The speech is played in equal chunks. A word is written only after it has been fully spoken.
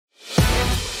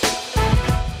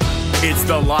It's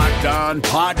the Locked On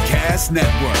Podcast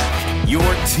Network, your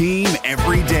team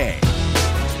every day.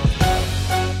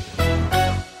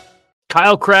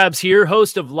 Kyle Krabs here,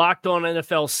 host of Locked On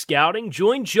NFL Scouting.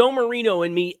 Join Joe Marino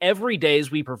and me every day as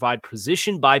we provide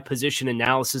position-by-position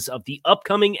analysis of the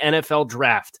upcoming NFL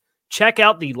Draft. Check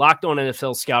out the Locked On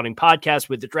NFL Scouting podcast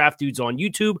with the Draft Dudes on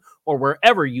YouTube or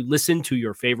wherever you listen to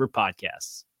your favorite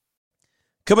podcasts.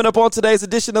 Coming up on today's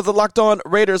edition of the Locked On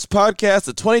Raiders podcast,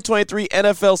 the 2023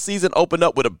 NFL season opened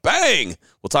up with a bang.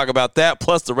 We'll talk about that,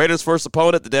 plus the Raiders' first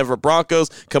opponent, the Denver Broncos,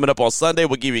 coming up on Sunday.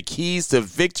 We'll give you keys to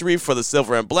victory for the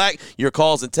Silver and Black, your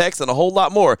calls and texts, and a whole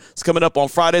lot more. It's coming up on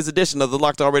Friday's edition of the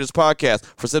Locked On Raiders podcast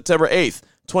for September 8th,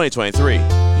 2023.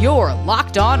 Your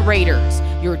Locked On Raiders,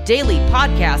 your daily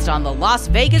podcast on the Las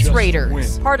Vegas Raiders.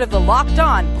 Win. Part of the Locked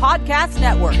On Podcast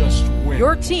Network.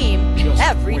 Your team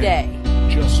every day.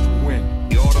 Just win.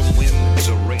 The autumn wind is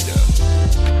a raider,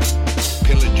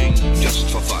 pillaging just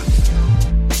for fun.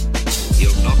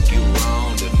 He'll knock you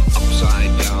round and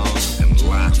upside down and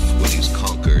laugh when he's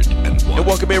conquered and won. And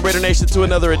welcome in, Raider Nation, to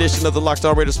another edition of the Locked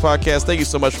On Raiders podcast. Thank you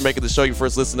so much for making the show your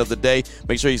first listen of the day.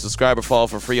 Make sure you subscribe or follow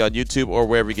for free on YouTube or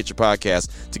wherever you get your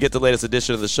podcasts to get the latest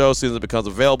edition of the show as soon as it becomes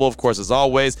available. Of course, as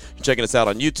always, you're checking us out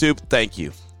on YouTube. Thank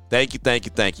you. Thank you.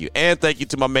 And thank you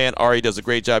to my man, Ari. He does a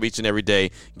great job each and every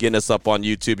day getting us up on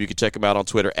YouTube. You can check him out on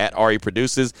Twitter at Ari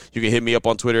Produces. You can hit me up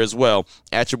on Twitter as well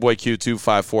at your boy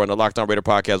Q254 on the Locked On Raider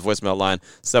podcast voicemail line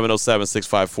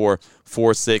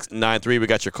 707-654-4693. We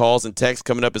got your calls and texts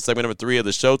coming up in segment number 3 of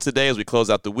the show today as we close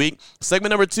out the week.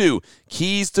 Segment number 2,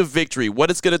 keys to victory. What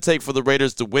it's going to take for the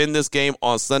Raiders to win this game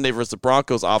on Sunday versus the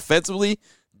Broncos offensively,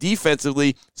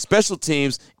 defensively, special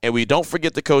teams, and we don't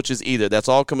forget the coaches either. That's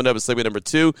all coming up in segment number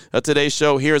 2 of today's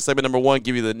show. Here in segment number 1,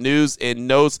 give you the news and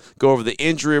notes, go over the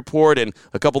injury report, and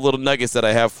a couple little nuggets that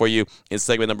I have for you in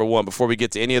segment number 1. Before we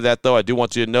get to any of that, though, I do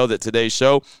want you to know that today's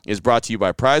show is brought to you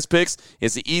by Prize Picks.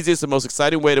 It's the easiest and most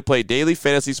exciting way to play daily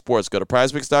fantasy sports. Go to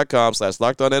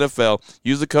prizepicks.com/LockedOnNFL.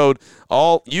 Use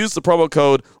the promo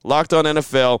code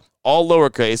LockedOnNFL, all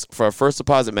lowercase, for a first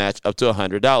deposit match up to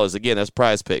 $100. Again, that's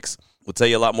Prize Picks. We'll tell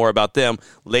you a lot more about them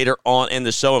later on in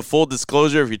the show. And full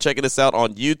disclosure, if you're checking this out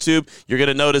on YouTube, you're going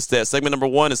to notice that segment number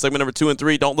 1 and segment number 2 and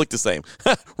 3 don't look the same,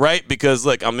 right? Because,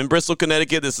 look, I'm in Bristol,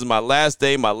 Connecticut. This is my last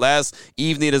day, my last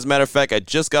evening. As a matter of fact, I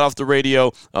just got off the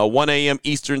radio, 1 a.m.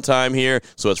 Eastern time here.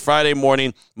 So it's Friday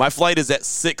morning. My flight is at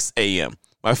 6 a.m.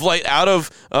 My flight out of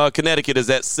Connecticut is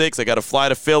at 6. I got to fly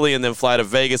to Philly and then fly to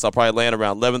Vegas. I'll probably land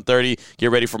around 11:30, get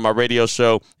ready for my radio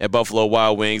show at Buffalo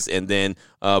Wild Wings, and then,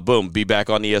 boom, be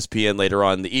back on ESPN later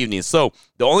on in the evening. So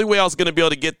the only way I was going to be able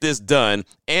to get this done,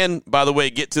 and, by the way,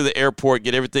 get to the airport,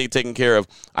 get everything taken care of,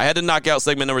 I had to knock out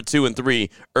segment number 2 and 3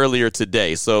 earlier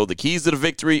today. So the keys to the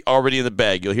victory already in the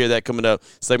bag. You'll hear that coming up,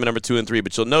 segment number 2 and 3.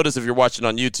 But you'll notice if you're watching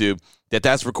on YouTube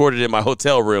that's recorded in my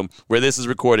hotel room where this is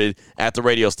recorded at the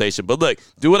radio station. But look,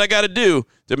 do what I got to do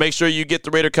to make sure you get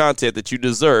the Raider content that you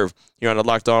deserve here on the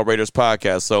Locked On Raiders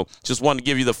podcast. So just wanted to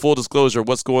give you the full disclosure of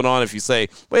what's going on. If you say,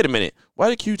 wait a minute, why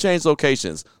did Q change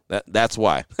locations? That's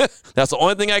why. That's the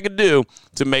only thing I could do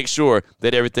to make sure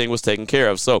that everything was taken care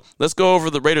of. So let's go over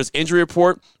the Raiders injury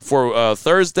report for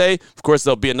Thursday. Of course,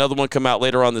 there'll be another one come out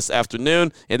later on this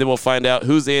afternoon, and then we'll find out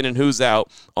who's in and who's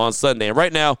out on Sunday. And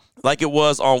right now, like it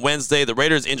was on Wednesday, the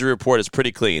Raiders injury report is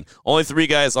pretty clean. Only 3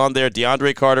 guys on there: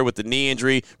 DeAndre Carter with the knee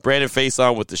injury, Brandon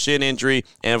Faison with the shin injury,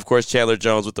 and, of course, Chandler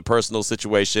Jones with the personal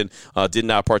situation. Did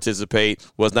not participate,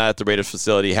 was not at the Raiders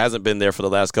facility, hasn't been there for the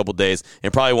last couple days,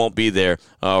 and probably won't be there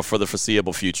for the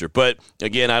foreseeable future. But,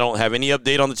 again, I don't have any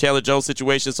update on the Chandler Jones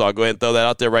situation, so I'll go ahead and throw that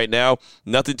out there right now.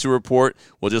 Nothing to report.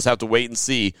 We'll just have to wait and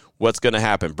see what's going to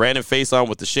happen. Brandon Faison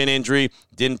with the shin injury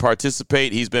didn't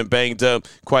participate. He's been banged up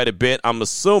quite a bit. I'm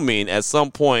assuming at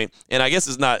some point, and I guess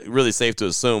it's not really safe to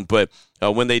assume, but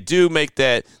when they do make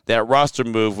that roster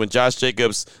move, when Josh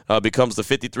Jacobs becomes the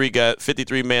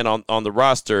 53 man on the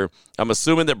roster, I'm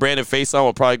assuming that Brandon Faison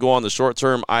will probably go on the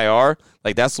short-term IR.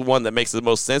 Like, that's the one that makes the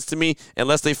most sense to me,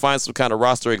 unless they find some kind of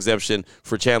roster exemption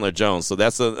for Chandler Jones. So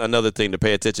that's another thing to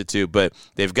pay attention to. But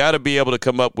they've got to be able to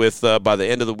come up with, by the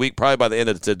end of the week, probably by the end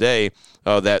of today,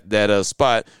 that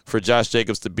spot for Josh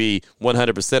Jacobs to be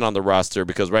 100% on the roster,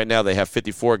 because right now they have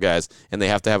 54 guys, and they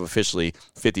have to have officially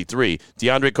 53.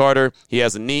 DeAndre Carter, he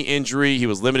has a knee injury. He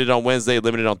was limited on Wednesday,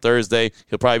 limited on Thursday.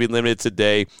 He'll probably be limited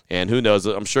today, and who knows?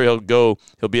 I'm sure he'll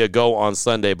be a go on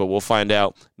Sunday, but we'll find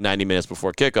out 90 minutes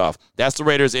before kickoff. That's the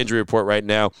Raiders injury report right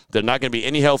now. They're not going to be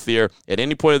any healthier at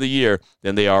any point of the year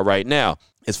than they are right now.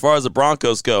 As far as the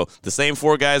Broncos go, the same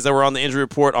 4 guys that were on the injury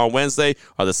report on Wednesday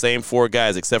are the same 4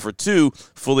 guys, except for 2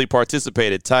 fully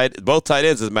participated. Both tight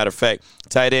ends, as a matter of fact.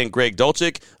 Tight end Greg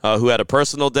Dulcich, who had a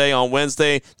personal day on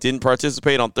Wednesday, didn't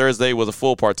participate on Thursday, was a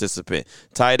full participant.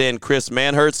 Tight end Chris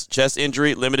Manhertz, chest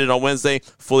injury, limited on Wednesday,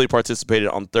 fully participated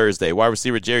on Thursday. Wide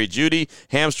receiver Jerry Jeudy,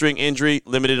 hamstring injury,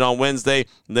 limited on Wednesday,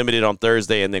 limited on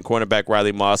Thursday. And then cornerback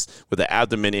Riley Moss with an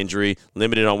abdomen injury,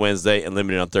 limited on Wednesday and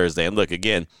limited on Thursday. And look,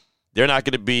 again, they're not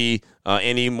going to be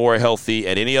any more healthy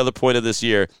at any other point of this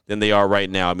year than they are right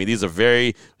now. I mean, these are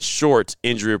very short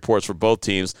injury reports for both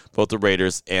teams, both the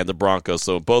Raiders and the Broncos.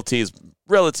 So both teams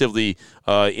relatively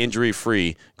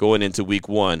injury-free going into week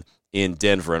 1 in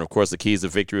Denver. And, of course, the keys to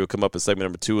victory will come up in segment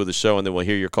number 2 of the show, and then we'll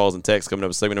hear your calls and texts coming up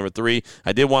in segment number 3.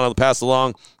 I did want to pass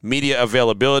along media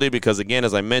availability because, again,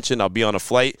 as I mentioned, I'll be on a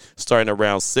flight starting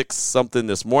around 6-something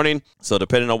this morning. So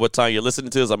depending on what time you're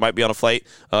listening to this, I might be on a flight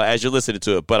as you're listening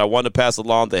to it. But I wanted to pass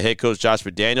along that head coach Josh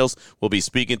McDaniels will be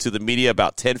speaking to the media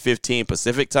about 10:15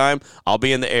 Pacific time. I'll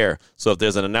be in the air. So if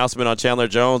there's an announcement on Chandler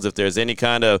Jones, if there's any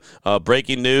kind of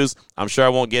breaking news, I'm sure I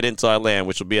won't get until I land,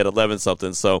 which will be at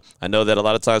 11-something. So I know that a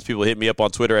lot of times people hit me up on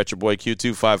Twitter at your boy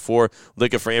Q254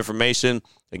 looking for information.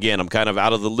 Again, I'm kind of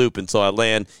out of the loop until I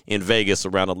land in Vegas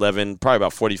around 11, probably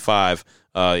about 45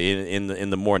 in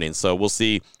the morning. So we'll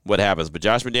see what happens. But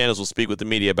Josh McDaniels will speak with the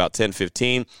media about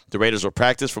 10:15. The Raiders will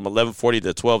practice from 11:40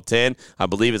 to 12:10. I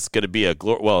believe it's going to be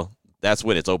that's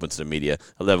when it's open to the media,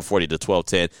 11:40 to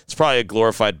 12:10. It's probably a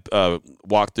glorified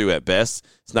walkthrough at best.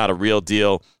 It's not a real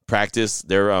deal practice.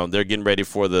 They're getting ready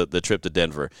for the trip to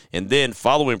Denver. And then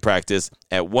following practice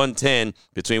at 1:10,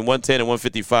 between 1:10 and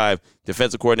 1:55,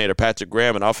 defensive coordinator Patrick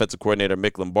Graham and offensive coordinator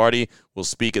Mick Lombardi will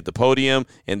speak at the podium,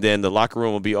 and then the locker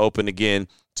room will be open again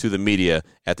to the media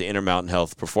at the Intermountain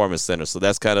Health Performance Center. So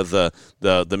that's kind of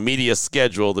the media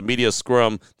schedule, the media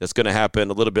scrum that's going to happen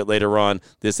a little bit later on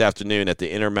this afternoon at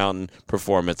the Intermountain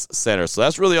Performance Center. So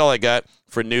that's really all I got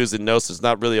for news and notes. There's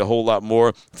not really a whole lot more.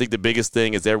 I think the biggest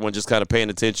thing is everyone just kind of paying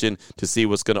attention to see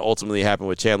what's going to ultimately happen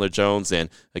with Chandler Jones. And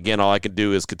again, all I can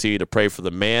do is continue to pray for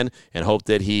the man and hope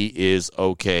that he is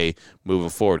okay moving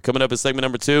forward. Coming up in segment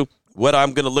number 2, what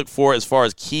I'm going to look for as far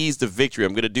as keys to victory.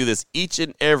 I'm going to do this each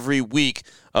and every week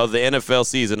of the NFL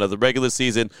season, of the regular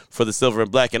season for the Silver and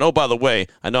Black. And, oh, by the way,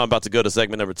 I know I'm about to go to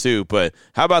segment number 2, but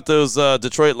how about those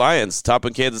Detroit Lions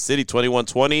topping Kansas City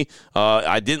 21-20?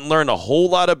 I didn't learn a whole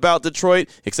lot about Detroit,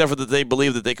 except for that they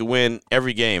believe that they could win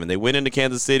every game. And they went into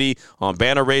Kansas City on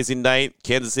banner-raising night.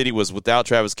 Kansas City was without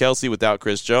Travis Kelce, without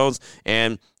Chris Jones,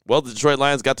 and, well, the Detroit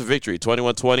Lions got the victory,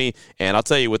 21-20. And I'll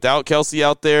tell you, without Kelce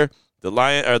out there,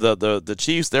 the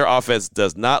Chiefs, their offense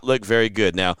does not look very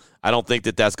good. Now, I don't think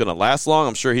that that's going to last long.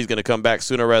 I'm sure he's going to come back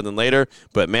sooner rather than later.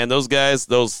 But, man, those guys,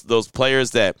 those players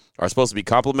that are supposed to be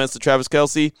compliments to Travis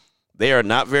Kelce, they are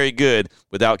not very good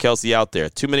without Kelce out there.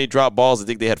 Too many drop balls. I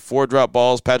think they had 4 drop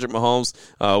balls. Patrick Mahomes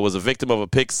was a victim of a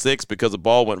pick 6 because the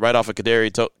ball went right off of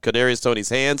Kadarius Toney's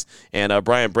hands, and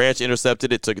Brian Branch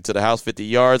intercepted it, took it to the house 50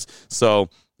 yards. So,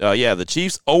 the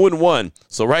Chiefs 0-1.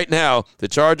 So right now, the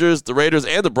Chargers, the Raiders,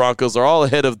 and the Broncos are all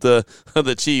ahead of the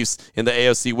Chiefs in the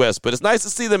AFC West. But it's nice to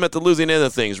see them at the losing end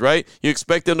of things, right? You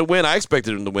expect them to win. I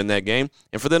expected them to win that game.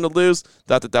 And for them to lose,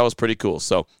 thought that was pretty cool.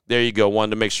 So there you go.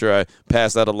 Wanted to make sure I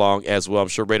pass that along as well. I'm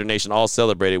sure Raider Nation all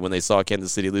celebrated when they saw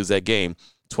Kansas City lose that game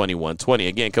 21-20.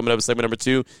 Again, coming up in segment number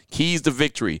 2, keys to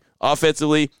victory.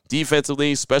 Offensively,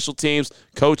 defensively, special teams,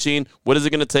 coaching. What is it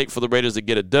going to take for the Raiders to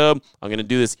get a dub? I'm going to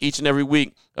do this each and every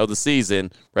week of the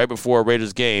season, right before a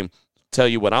Raiders game, tell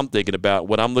you what I'm thinking about,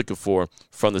 what I'm looking for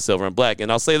from the Silver and Black. And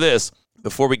I'll say this,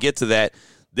 before we get to that,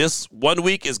 this 1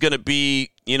 week is going to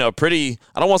be, pretty,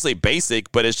 I don't want to say basic,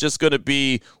 but it's just going to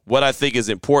be what I think is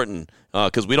important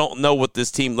because we don't know what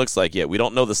this team looks like yet. We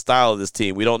don't know the style of this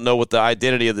team. We don't know what the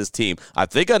identity of this team. I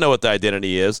think I know what the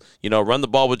identity is. Run the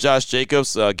ball with Josh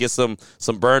Jacobs, get some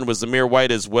burn with Zamir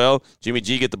White as well. Jimmy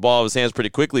G get the ball out of his hands pretty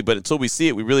quickly, but until we see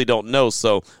it, we really don't know.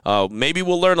 So maybe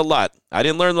we'll learn a lot. I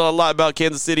didn't learn a lot about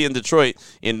Kansas City and Detroit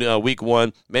in week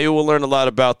 1. Maybe we'll learn a lot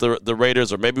about the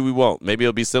Raiders, or maybe we won't. Maybe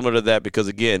it'll be similar to that because,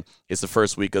 again, it's the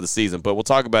first week of the season. But we'll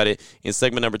talk about it in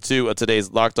segment number 2 of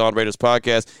today's Locked On Raiders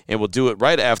podcast, and we'll do it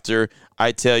right after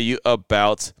I tell you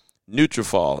about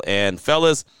Nutrafol. And,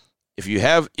 fellas, if you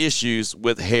have issues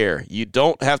with hair, you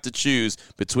don't have to choose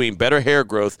between better hair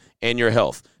growth and your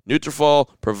health. Nutrafol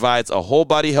provides a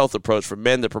whole-body health approach for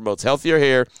men that promotes healthier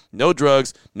hair, no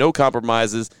drugs, no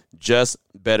compromises, just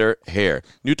better hair.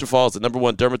 Nutrafol is the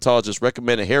 #1 dermatologist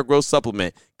recommended hair growth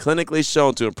supplement, clinically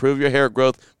shown to improve your hair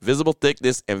growth, visible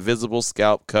thickness, and visible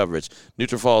scalp coverage.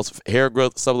 Nutrafol's hair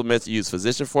growth supplements use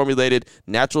physician-formulated,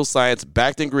 natural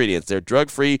science-backed ingredients. Their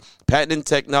drug-free, patented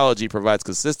technology provides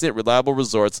consistent, reliable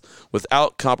results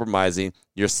without compromising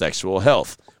your sexual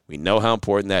health. We know how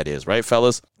important that is, right,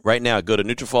 fellas? Right now, go to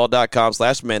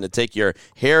Nutrafol.com/men to take your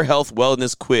hair health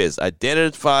wellness quiz.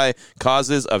 Identify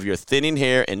causes of your thinning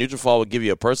hair, and Nutrafol will give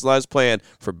you a personalized plan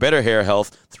for better hair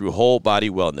health through whole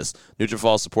body wellness.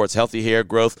 Nutrafol supports healthy hair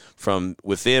growth from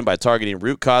within by targeting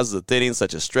root causes of thinning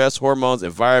such as stress, hormones,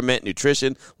 environment,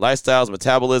 nutrition, lifestyles,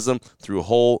 metabolism through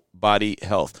whole body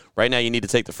health. Right now, you need to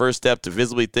take the first step to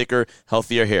visibly thicker,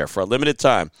 healthier hair. For a limited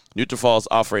time, Nutrafol is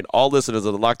offering all listeners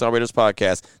of the Locked On Raiders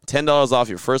podcast $10 off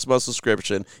your first month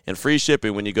subscription and free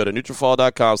shipping when you go to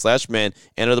Nutrafol.com/men,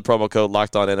 enter the promo code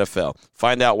LOCKEDONNFL.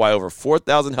 Find out why over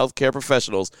 4,000 healthcare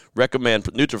professionals recommend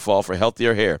Nutrafol for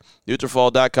healthier hair.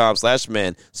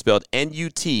 Nutrafol.com/men, spelled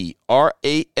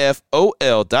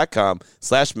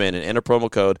Nutrafol.com/men, and enter promo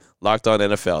code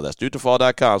LOCKEDONNFL. That's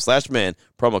Nutrafol.com/men,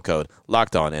 promo code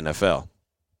LOCKEDONNFL.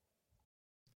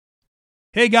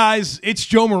 Hey guys, it's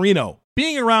Joe Marino.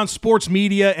 Being around sports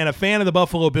media and a fan of the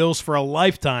Buffalo Bills for a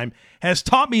lifetime has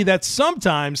taught me that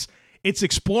sometimes it's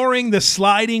exploring the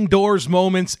sliding doors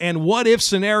moments and what-if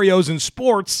scenarios in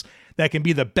sports that can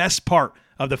be the best part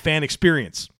of the fan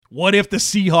experience. What if the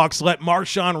Seahawks let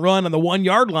Marshawn run on the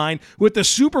 1-yard line with the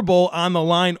Super Bowl on the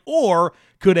line? Or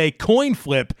could a coin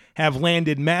flip have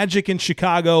landed Magic in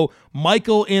Chicago,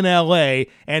 Michael in LA,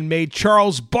 and made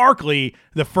Charles Barkley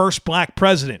the first black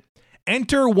president?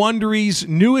 Enter Wondery's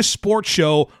newest sports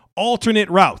show, Alternate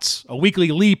Routes, a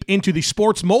weekly leap into the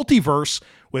sports multiverse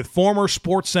with former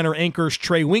SportsCenter anchors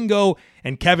Trey Wingo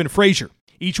and Kevin Frazier.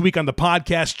 Each week on the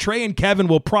podcast, Trey and Kevin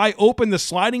will pry open the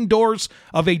sliding doors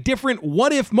of a different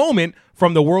what-if moment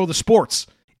from the world of sports.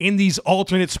 In these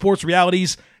alternate sports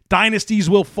realities,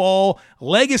 dynasties will fall,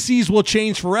 legacies will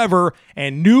change forever,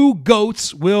 and new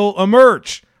GOATs will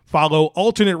emerge. Follow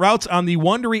Alternate Routes on the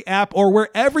Wondery app or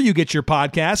wherever you get your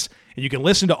podcasts, and you can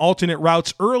listen to Alternate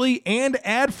Routes early and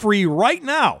ad-free right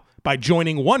now by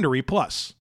joining Wondery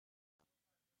Plus.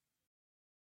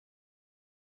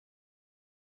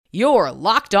 You're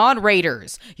Locked On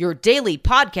Raiders, your daily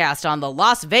podcast on the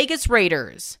Las Vegas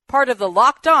Raiders. Part of the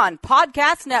Locked On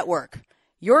Podcast Network,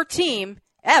 your team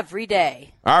every day.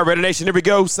 All right, Raider Nation, here we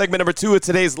go. Segment number 2 of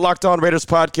today's Locked On Raiders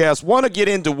podcast. Want to get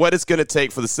into what it's going to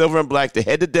take for the Silver and Black to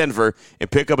head to Denver and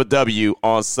pick up a W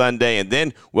on Sunday, and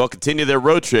then we'll continue their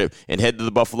road trip and head to the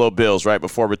Buffalo Bills right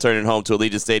before returning home to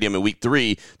Allegiant Stadium in Week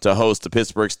 3 to host the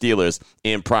Pittsburgh Steelers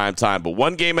in prime time. But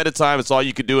one game at a time, it's all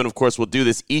you can do, and of course, we'll do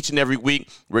this each and every week,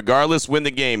 regardless when the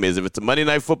game is. If it's a Monday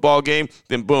Night Football game,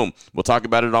 then boom, we'll talk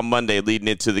about it on Monday leading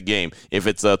into the game. If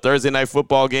it's a Thursday Night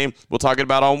Football game, we'll talk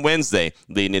about it on Wednesday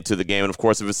leading into the game, and of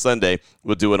course, if it's Sunday,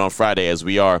 we'll do it on Friday as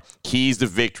we are. Keys to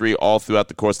victory all throughout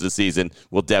the course of the season.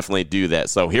 We'll definitely do that.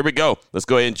 So here we go. Let's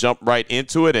go ahead and jump right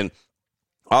into it. And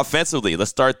offensively,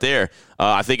 let's start there.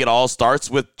 I think it all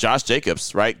starts with Josh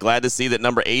Jacobs, right? Glad to see that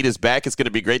number 8 is back. It's going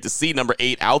to be great to see number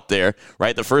 8 out there,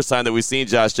 right? The first time that we've seen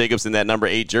Josh Jacobs in that number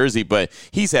 8 jersey, but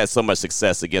he's had so much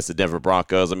success against the Denver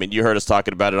Broncos. I mean, you heard us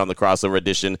talking about it on the crossover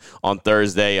edition on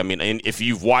Thursday. I mean, and if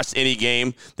you've watched any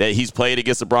game that he's played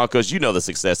against the Broncos, you know the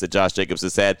success that Josh Jacobs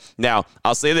has had. Now,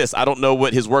 I'll say this. I don't know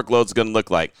what his workload is going to look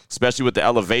like, especially with the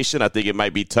elevation. I think it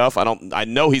might be tough. I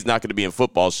know he's not going to be in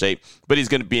football shape, but he's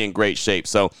going to be in great shape.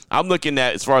 So I'm looking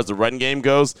at, as far as the run game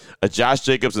goes, a Josh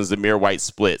Jacobs and Zamir White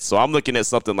split. So I'm looking at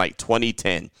something like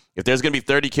 20-10. If there's going to be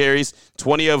 30 carries,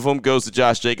 20 of them goes to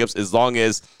Josh Jacobs as long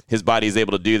as his body is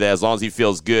able to do that, as long as he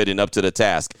feels good and up to the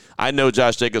task. I know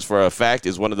Josh Jacobs for a fact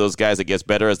is one of those guys that gets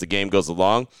better as the game goes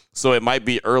along. So it might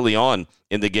be early on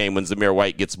in the game when Zamir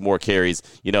White gets more carries,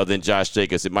 than Josh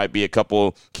Jacobs. It might be a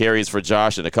couple carries for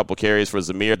Josh and a couple carries for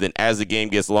Zamir. Then as the game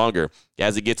gets longer,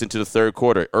 as it gets into the third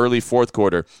quarter, early fourth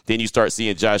quarter, then you start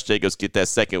seeing Josh Jacobs get that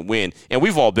second win. And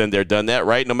we've all been there, done that,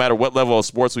 right? No matter what level of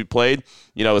sports we played,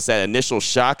 it's that initial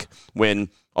shock when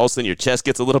all of a sudden your chest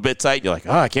gets a little bit tight. You're like,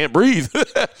 I can't breathe.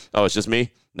 Oh, it's just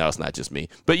me? No, it's not just me.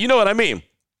 But you know what I mean.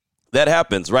 That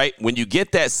happens, right? When you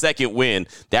get that second win,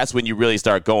 that's when you really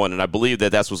start going. And I believe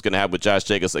that that's what's going to happen with Josh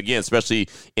Jacobs, again, especially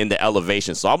in the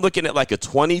elevation. So I'm looking at like a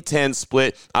 20-10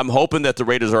 split. I'm hoping that the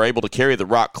Raiders are able to carry the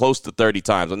rock close to 30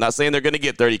 times. I'm not saying they're going to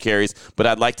get 30 carries, but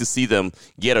I'd like to see them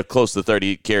get as close to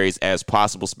 30 carries as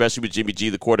possible, especially with Jimmy G,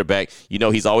 the quarterback.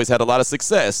 He's always had a lot of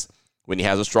success when he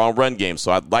has a strong run game.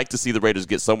 So I'd like to see the Raiders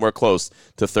get somewhere close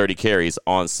to 30 carries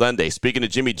on Sunday. Speaking of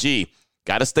Jimmy G,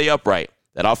 got to stay upright.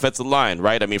 That offensive line,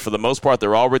 right? I mean, for the most part,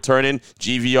 they're all returning.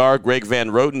 GVR, Greg Van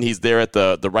Roten, he's there at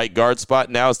the right guard spot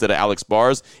now instead of Alex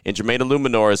Bars. And Jermaine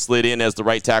Illuminor has slid in as the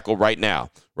right tackle right now,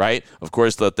 right? Of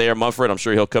course, Thayer Munford, I'm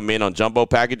sure he'll come in on jumbo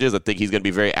packages. I think he's going to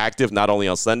be very active, not only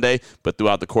on Sunday, but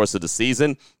throughout the course of the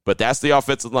season. But that's the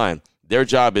offensive line. Their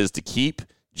job is to keep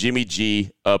Jimmy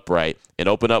G upright and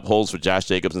open up holes for Josh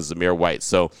Jacobs and Zamir White.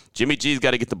 So Jimmy G's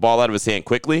got to get the ball out of his hand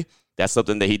quickly. That's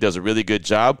something that he does a really good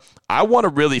job. I want to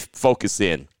really focus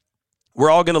in.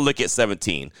 We're all going to look at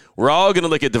 17. We're all going to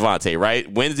look at Devontae, right?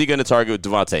 When's he going to target with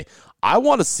Devontae? I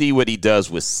want to see what he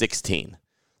does with 16.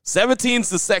 17's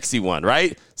the sexy one,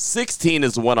 right? 16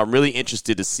 is the one I'm really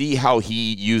interested to see how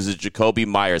he uses Jakobi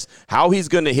Meyers, how he's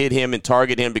going to hit him and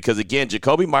target him, because, again,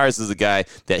 Jakobi Meyers is a guy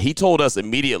that he told us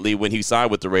immediately when he signed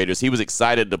with the Raiders he was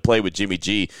excited to play with Jimmy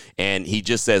G, and he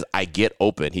just says, I get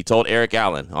open. He told Eric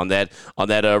Allen on that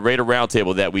Raider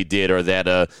Roundtable that we did, or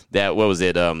that what was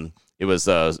it? It was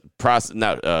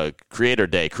Creator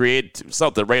Day,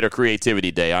 Raider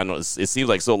Creativity Day. I know it seems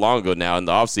like so long ago now in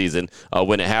the offseason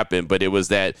when it happened, but it was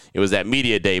that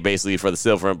media day basically for the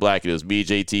Silver and Black. It was me,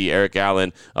 JT, Eric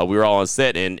Allen. We were all on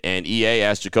set, and EA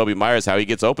asked Jakobi Meyers how he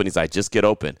gets open. He's like, just get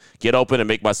open and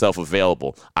make myself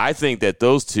available. I think that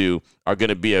those two are going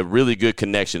to be a really good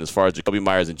connection as far as Jakobi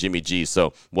Meyers and Jimmy G.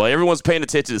 So while everyone's paying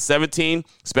attention to 17,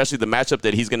 especially the matchup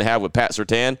that he's going to have with Pat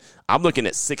Surtain, I'm looking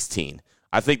at 16.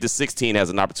 I think the 16 has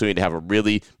an opportunity to have a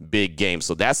really big game.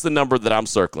 So that's the number that I'm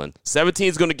circling. 17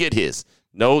 is going to get his.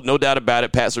 No doubt about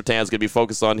it. Pat Surtain is going to be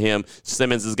focused on him.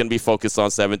 Simmons is going to be focused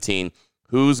on 17.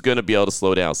 Who's going to be able to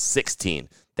slow down 16?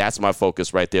 That's my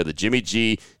focus right there. The Jimmy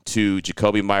G to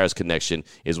Jakobi Meyers connection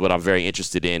is what I'm very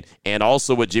interested in. And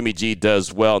also what Jimmy G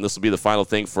does well, and this will be the final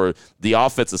thing for the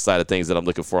offensive side of things that I'm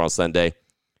looking for on Sunday.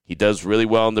 He does really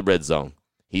well in the red zone.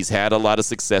 He's had a lot of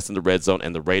success in the red zone,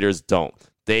 and the Raiders don't.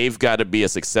 They've got to be a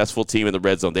successful team in the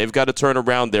red zone. They've got to turn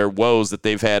around their woes that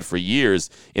they've had for years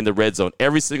in the red zone.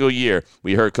 Every single year,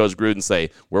 we heard Coach Gruden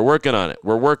say, we're working on it.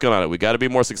 We're working on it. We got to be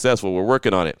more successful. We're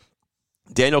working on it.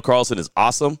 Daniel Carlson is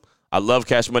awesome. I love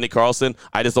Cash Money Carlson.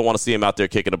 I just don't want to see him out there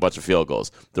kicking a bunch of field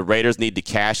goals. The Raiders need to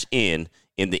cash in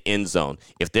the end zone.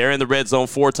 If they're in the red zone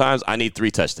 4 times, I need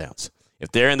 3 touchdowns.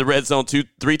 If they're in the red zone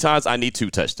 3 times, I need 2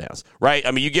 touchdowns, right?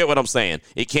 I mean, you get what I'm saying.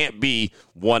 It can't be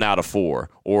 1 out of 4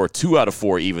 or 2 out of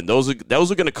 4 even. Those are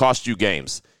going to cost you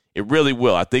games. It really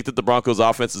will. I think that the Broncos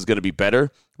offense is going to be better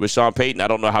with Sean Payton. I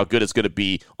don't know how good it's going to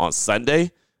be on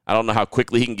Sunday. I don't know how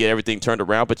quickly he can get everything turned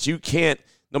around, but you can't,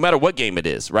 no matter what game it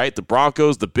is, right? The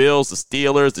Broncos, the Bills, the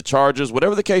Steelers, the Chargers,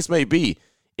 whatever the case may be,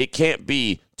 it can't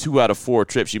be 2 out of 4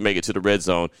 trips you make it to the red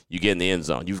zone, you get in the end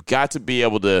zone. You've got to be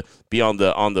able to be on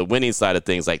the winning side of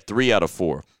things, like 3 out of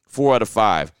 4, 4 out of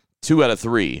 5, 2 out of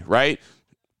 3, right?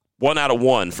 1 out of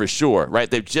 1 for sure,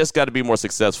 right? They've just got to be more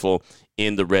successful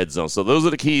in the red zone. So those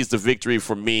are the keys to victory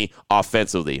for me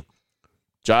offensively.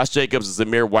 Josh Jacobs and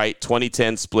Zamir White,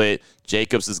 2010 split.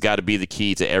 Jacobs has got to be the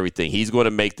key to everything. He's going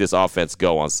to make this offense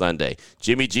go on Sunday.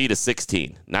 Jimmy G to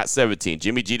 16, not 17.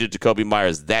 Jimmy G to Jakobi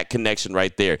Meyers, that connection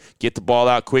right there. Get the ball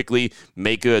out quickly,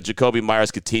 make Jakobi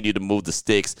Meyers continue to move the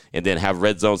sticks, and then have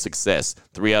red zone success.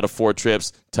 3 out of 4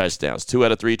 trips, touchdowns. 2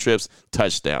 out of 3 trips,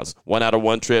 touchdowns. 1 out of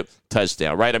 1 trip,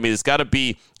 touchdown, right? I mean, it's got to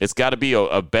be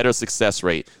a better success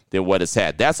rate than what it's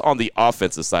had. That's on the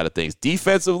offensive side of things.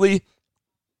 Defensively,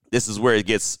 this is where it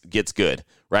gets good,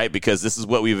 right? Because this is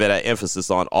what we've had an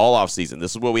emphasis on all offseason.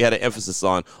 This is what we had an emphasis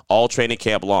on all training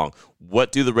camp long.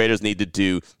 What do the Raiders need to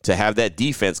do to have that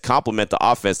defense complement the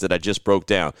offense that I just broke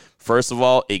down? First of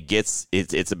all,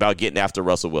 it's about getting after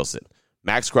Russell Wilson.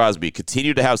 Max Crosby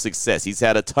continued to have success. He's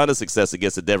had a ton of success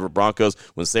against the Denver Broncos.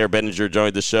 When Sarah Benninger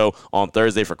joined the show on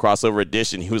Thursday for Crossover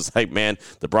Edition, he was like, man,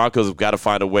 the Broncos have got to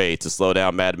find a way to slow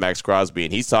down Mad Max Crosby.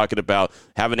 And he's talking about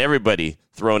having everybody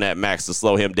thrown at Max to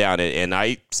slow him down. And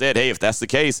I said, hey, if that's the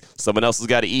case, someone else has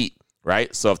got to eat,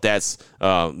 right? So if that's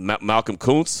Malcolm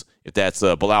Kuntz, if that's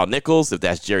Bilal Nichols, if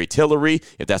that's Jerry Tillery,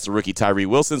 if that's the rookie Tyree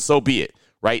Wilson, so be it,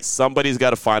 right? Somebody's got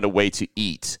to find a way to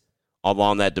eat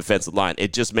along that defensive line.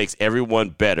 It just makes everyone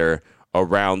better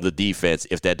around the defense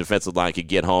if that defensive line could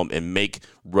get home and make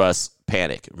Russ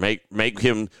panic. Make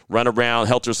him run around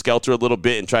helter-skelter a little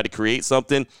bit and try to create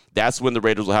something. That's when the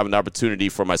Raiders will have an opportunity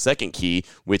for my second key,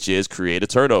 which is create a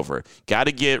turnover. Got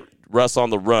to get Russ on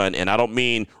the run, and I don't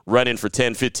mean running for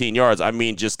 10, 15 yards. I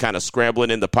mean just kind of scrambling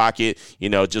in the pocket,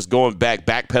 just going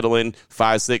backpedaling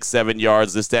 5, 6, 7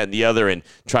 yards, this, that, and the other, and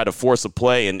try to force a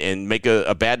play and make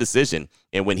a bad decision.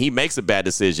 And when he makes a bad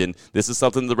decision, this is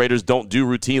something the Raiders don't do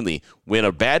routinely. When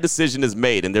a bad decision is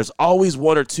made, and there's always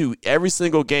one or two every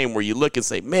single game where you look and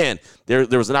say, man, there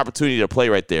was an opportunity to play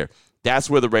right there. That's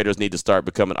where the Raiders need to start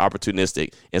becoming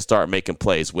opportunistic and start making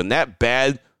plays. When that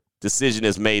bad decision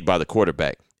is made by the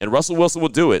quarterback, and Russell Wilson will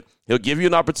do it, he'll give you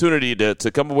an opportunity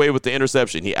to come away with the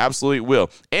interception. He absolutely will.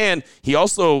 And he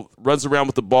also runs around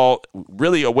with the ball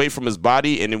really away from his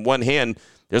body, and in one hand,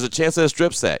 there's a chance at a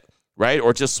strip sack, right?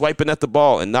 Or just swiping at the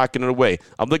ball and knocking it away.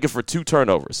 I'm looking for 2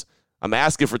 turnovers. I'm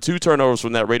asking for 2 turnovers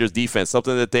from that Raiders defense,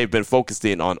 something that they've been focused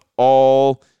in on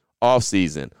all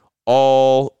offseason,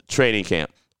 all training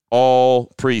camp, all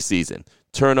preseason.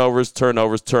 Turnovers.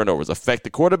 Affect the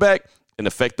quarterback and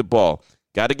affect the ball.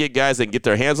 Got to get guys that can get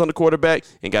their hands on the quarterback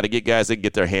and got to get guys that can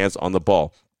get their hands on the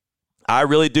ball. I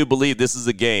really do believe this is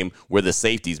a game where the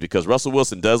safeties, because Russell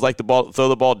Wilson does like to throw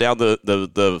the ball down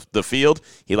the field.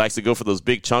 He likes to go for those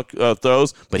big chunk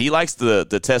throws, but he likes to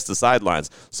test the sidelines.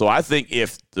 So I think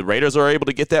if the Raiders are able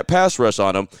to get that pass rush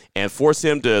on him and force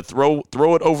him to throw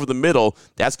it over the middle,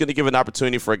 that's going to give an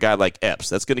opportunity for a guy like Epps.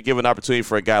 That's going to give an opportunity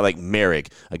for a guy like Merrick,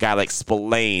 a guy like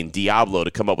Spillane, Diablo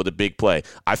to come up with a big play.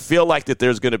 I feel like that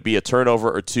there's going to be a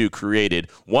turnover or 2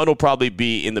 created. One will probably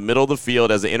be in the middle of the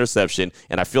field as an interception,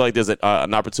 and I feel like there's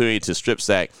an opportunity to strip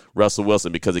sack Russell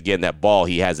Wilson because, again, that ball,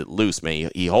 he has it loose,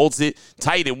 man. He holds it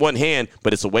tight in one hand,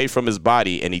 but it's away from his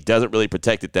body, and he doesn't really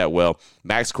protect it that well.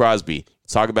 Max Crosby,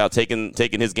 talk about taking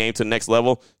his game to the next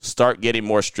level. Start getting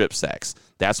more strip sacks.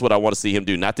 That's what I want to see him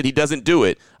do. Not that he doesn't do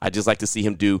it. I just like to see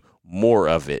him do more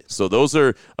of it. So those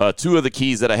are 2 of the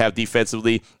keys that I have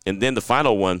defensively. And then the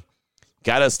final one,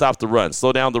 got to stop the run.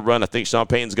 Slow down the run. I think Sean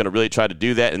Payton's going to really try to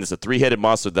do that, and it's a 3-headed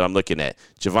monster that I'm looking at.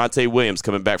 Javonte Williams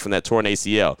coming back from that torn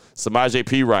ACL. Samaje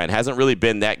Perine hasn't really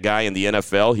been that guy in the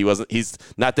NFL. He's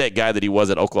not that guy that he was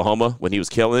at Oklahoma when he was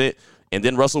killing it. And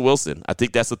then Russell Wilson. I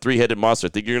think that's a 3-headed monster. I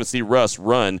think you're going to see Russ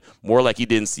run more like he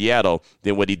did in Seattle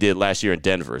than what he did last year in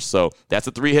Denver. So that's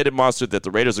a 3-headed monster that the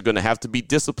Raiders are going to have to be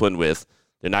disciplined with.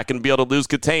 They're not going to be able to lose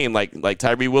contain like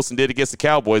Tyree Wilson did against the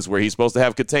Cowboys, where he's supposed to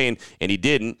have contain, and he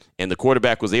didn't. And the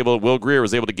quarterback Will Greer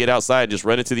was able to get outside and just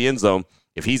run into the end zone.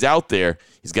 If he's out there,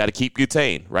 he's got to keep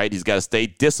contained, right? He's got to stay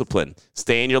disciplined,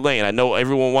 stay in your lane. I know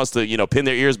everyone wants to, pin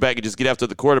their ears back and just get after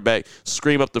the quarterback,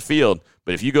 scream up the field.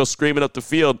 But if you go screaming up the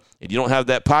field and you don't have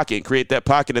that pocket and create that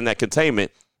pocket and that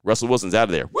containment, Russell Wilson's out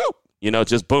of there. Woo!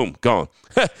 Just boom, gone.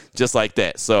 Just like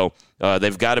that. So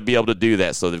they've got to be able to do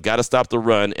that. So they've got to stop the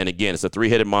run. And, again, it's a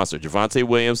 3-headed monster. Javonte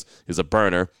Williams is a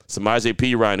burner. Samaje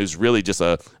Perine, who's really just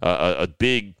a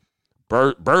big,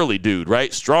 burly dude,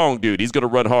 right? Strong dude. He's going to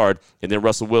run hard. And then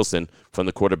Russell Wilson from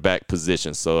the quarterback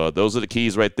position. So those are the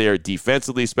keys right there.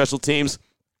 Defensively, special teams,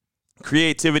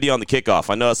 creativity on the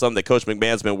kickoff. I know that's something that Coach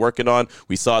McMahon's been working on.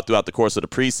 We saw it throughout the course of the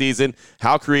preseason.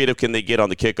 How creative can they get on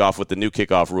the kickoff with the new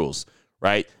kickoff rules?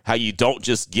 Right? How you don't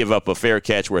just give up a fair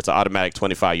catch where it's an automatic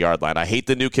 25-yard line. I hate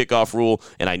the new kickoff rule,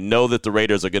 and I know that the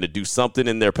Raiders are going to do something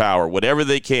in their power, whatever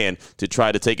they can, to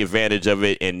try to take advantage of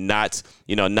it and not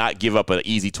give up an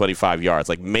easy 25 yards.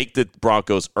 Like, make the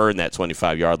Broncos earn that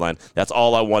 25-yard line. That's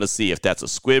all I want to see. If that's a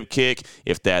squib kick,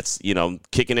 if that's,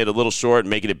 kicking it a little short and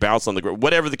making it bounce on the ground,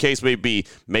 whatever the case may be,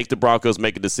 make the Broncos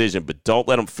make a decision, but don't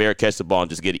let them fair catch the ball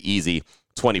and just get an easy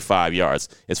 25 yards.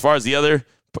 As far as the other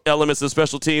elements of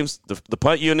special teams, the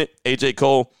punt unit, A.J.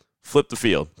 Cole, flip the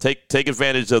field. Take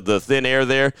advantage of the thin air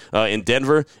there in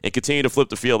Denver and continue to flip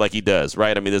the field like he does,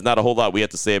 right? I mean, there's not a whole lot we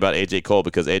have to say about A.J. Cole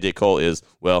because A.J. Cole is,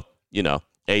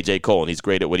 A.J. Cole, and he's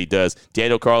great at what he does.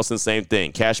 Daniel Carlson, same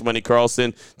thing. Cash Money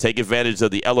Carlson, take advantage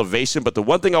of the elevation. But the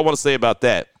one thing I want to say about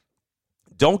that,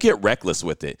 don't get reckless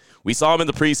with it. We saw him in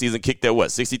the preseason kick that,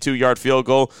 62-yard field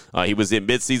goal. He was in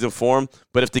midseason form.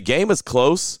 But if the game is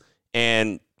close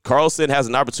and Carlson has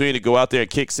an opportunity to go out there and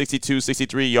kick 62,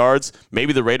 63 yards,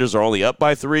 maybe the Raiders are only up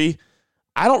by 3,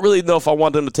 I don't really know if I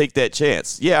want them to take that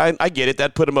chance. Yeah, I get it.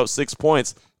 That put him up 6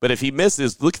 points. But if he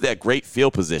misses, look at that great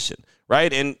field position,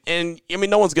 right? And I mean,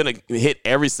 no one's going to hit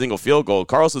every single field goal.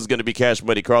 Carlson's going to be Cash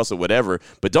Money Carlson, whatever.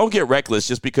 But don't get reckless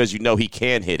just because you know he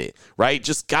can hit it, right?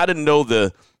 Just got to know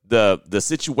the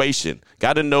situation.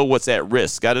 Got to know what's at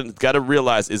risk. Got to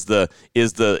realize is the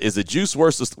juice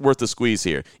worth the squeeze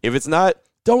here? If it's not,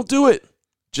 don't do it.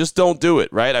 Just don't do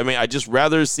it, right? I mean, I just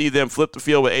rather see them flip the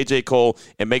field with A.J. Cole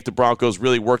and make the Broncos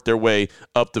really work their way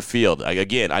up the field.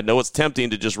 Again, I know it's tempting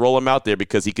to just roll him out there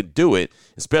because he can do it,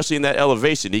 especially in that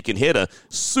elevation. He can hit a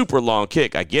super long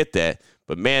kick. I get that.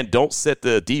 But, man, don't set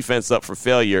the defense up for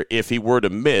failure if he were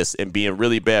to miss and be in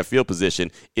really bad field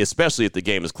position, especially if the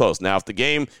game is close. Now,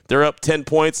 if they're up 10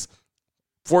 points,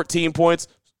 14 points,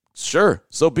 sure,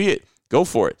 so be it. Go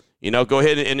for it. Go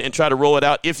ahead and try to roll it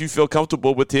out if you feel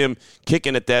comfortable with him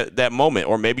kicking at that moment,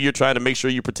 or maybe you're trying to make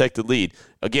sure you protect the lead.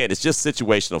 Again, it's just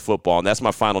situational football, and that's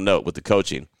my final note with the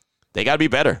coaching. They got to be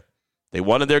better. They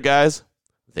wanted their guys.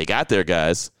 They got their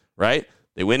guys, right?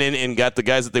 They went in and got the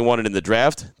guys that they wanted in the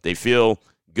draft. They feel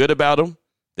good about them.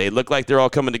 They look like they're all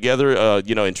coming together.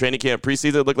 In training camp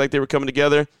preseason, it looked like they were coming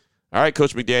together. All right,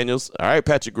 Coach McDaniels. All right,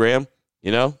 Patrick Graham.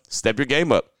 Step your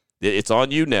game up. It's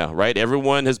on you now, right?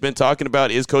 Everyone has been talking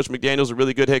about, is Coach McDaniels a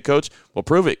really good head coach? Well,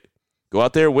 prove it. Go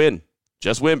out there and win.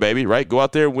 Just win, baby, right? Go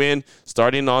out there and win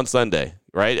starting on Sunday,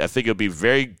 right? I think it'll be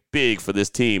very big for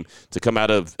this team to come out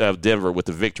of Denver with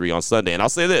the victory on Sunday. And I'll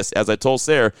say this, as I told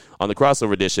Sarah on the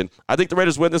crossover edition, I think the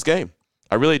Raiders win this game.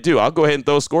 I really do. I'll go ahead and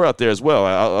throw a score out there as well.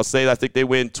 I'll say I think they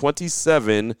win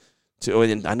 27 to,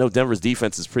 and I know Denver's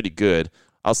defense is pretty good.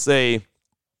 I'll say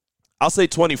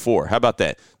 24. How about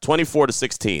that?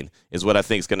 24-16 is what I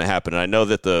think is going to happen. And I know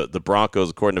that the Broncos,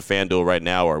 according to FanDuel right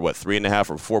now, are 3.5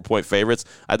 or 4-point favorites.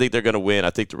 I think they're going to win. I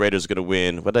think the Raiders are going to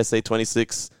win. What did I say?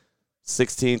 26,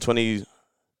 16, 20,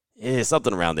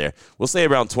 something around there. We'll say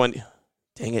around 20.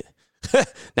 Dang it.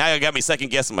 Now you got me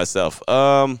second guessing myself.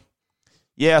 Something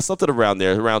around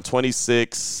there, around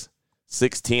 26,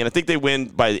 16. I think they win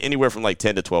by anywhere from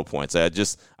 10 to 12 points. I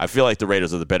feel like the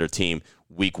Raiders are the better team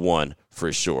week one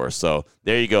for sure. So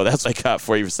there you go. That's what I got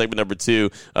for you for segment number 2.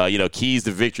 Keys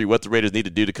to victory, what the Raiders need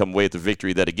to do to come away with the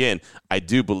victory that, again, I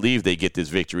do believe they get this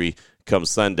victory come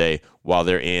Sunday while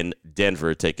they're in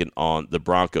Denver taking on the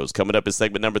Broncos. Coming up in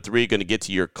segment number 3, going to get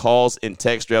to your calls and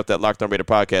text throughout that Locked On Raider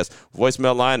podcast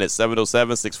voicemail line at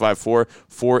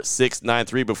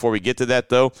 707-654-4693. Before we get to that,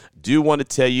 though, do want to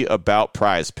tell you about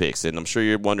Prize Picks. And I'm sure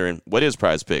you're wondering, what is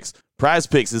Prize Picks? Prize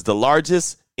Picks is the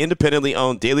largest independently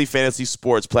owned daily fantasy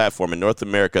sports platform in North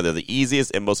America. They're the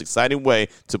easiest and most exciting way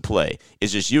to play.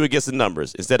 It's just you against the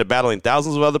numbers. Instead of battling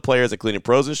thousands of other players, including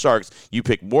pros and sharks, you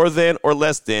pick more than or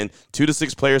less than 2 to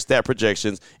 6 player stat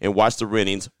projections and watch the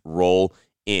winnings roll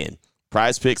in.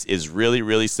 Prize Picks is really,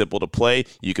 really simple to play.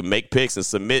 You can make picks and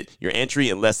submit your entry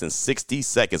in less than 60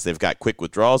 seconds. They've got quick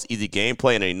withdrawals, easy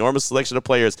gameplay, and an enormous selection of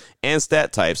players and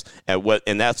stat types.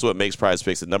 And that's what makes Prize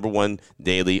Picks the number one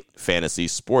daily fantasy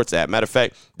sports app. Matter of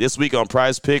fact, this week on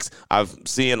Prize Picks, I'm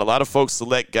seeing a lot of folks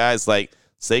select guys like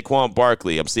Saquon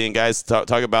Barkley. I'm seeing guys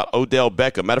talk about Odell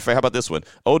Beckham. Matter of fact, how about this one?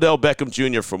 Odell Beckham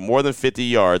Jr. for more than 50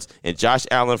 yards and Josh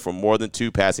Allen for more than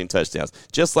 2 passing touchdowns.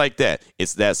 Just like that.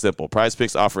 It's that simple. Prize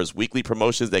Picks offers weekly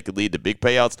promotions that could lead to big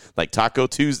payouts like Taco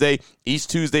Tuesday. Each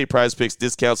Tuesday, Prize Picks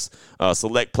discounts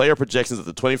select player projections up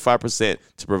to 25%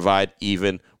 to provide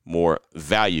even more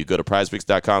value. Go to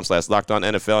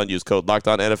prizepicks.com/LockedOnNFL and use code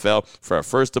LockedOnNFL for a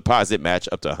first deposit match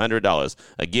up to $100.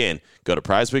 Again, go to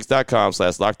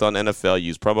prizepicks.com/LockedOnNFL.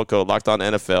 Use promo code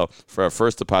LockedOnNFL for a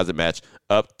first deposit match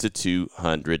up to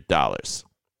 $200.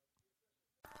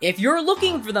 If you're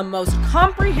looking for the most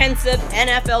comprehensive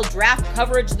NFL draft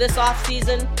coverage this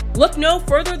offseason, look no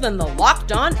further than the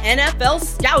Locked On NFL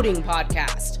Scouting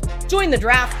Podcast. Join the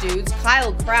draft dudes,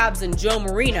 Kyle Krabs and Joe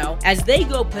Marino, as they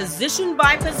go position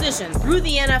by position through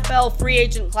the NFL free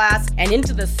agent class and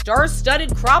into the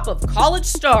star-studded crop of college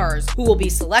stars who will be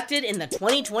selected in the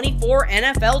 2024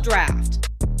 NFL Draft.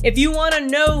 If you want to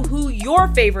know who your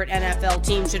favorite NFL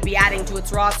team should be adding to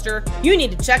its roster, you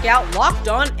need to check out Locked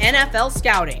On NFL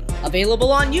Scouting,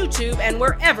 available on YouTube and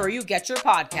wherever you get your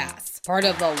podcasts. Part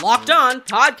of the Locked On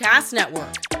Podcast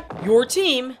Network, your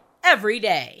team every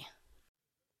day.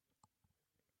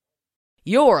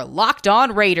 You're Locked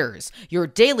On Raiders, your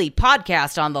daily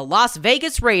podcast on the Las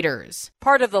Vegas Raiders.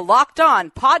 Part of the Locked On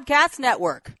Podcast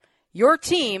Network, your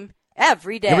team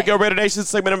every day. Here we go, Raider Nation.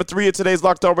 Segment number 3 of today's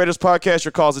Locked On Raiders podcast.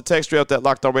 Your calls and text out that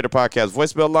Locked On Raider podcast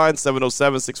voicemail line,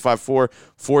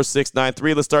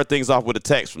 707-654-4693. Let's start things off with a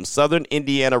text from Southern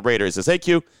Indiana Raider. It says, hey,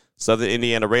 Q. Southern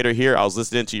Indiana Raider here. I was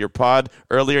listening to your pod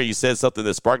earlier. You said something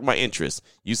that sparked my interest.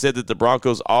 You said that the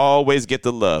Broncos always get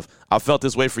the love. I've felt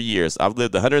this way for years. I've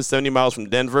lived 170 miles from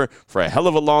Denver for a hell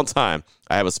of a long time.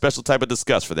 I have a special type of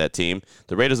disgust for that team.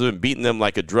 The Raiders have been beating them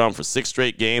like a drum for 6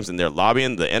 straight games, and they're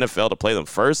lobbying the NFL to play them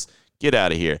first. Get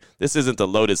out of here. This isn't the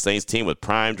loaded Saints team with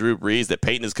prime Drew Brees that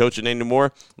Peyton is coaching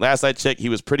anymore. Last I checked, he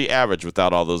was pretty average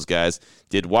without all those guys.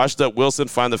 Did washed-up Wilson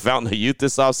find the fountain of youth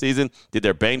this offseason? Did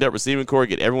their banged-up receiving corps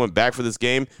get everyone back for this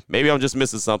game? Maybe I'm just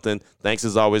missing something. Thanks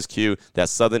as always, Q.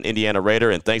 That's Southern Indiana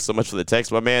Raider, and thanks so much for the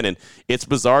text, my man. And it's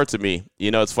bizarre to me.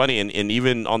 You know, it's funny, and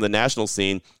even on the national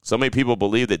scene, so many people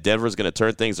believe that Denver's going to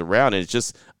turn things around, and it's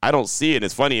just I don't see it. And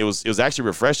it's funny. It was actually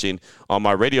refreshing on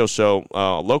my radio show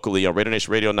locally on Raider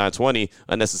Nation Radio 920.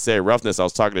 Unnecessary Roughness. I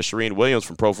was talking to Shereen Williams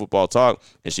from Pro Football Talk,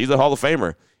 and she's a Hall of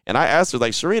Famer. And I asked her,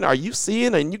 like, Shereen, are you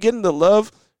seeing and you getting the love,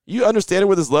 you understand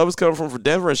where this love is coming from for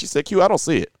Denver? And she said, Q, I don't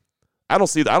see it. I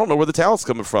don't know where the talent's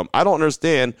coming from. I don't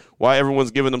understand why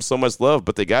everyone's giving them so much love.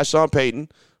 But they got Sean Payton.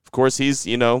 Of course, he's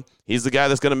the guy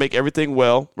that's going to make everything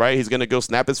well, right? He's going to go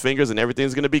snap his fingers and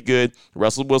everything's going to be good.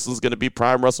 Russell Wilson's going to be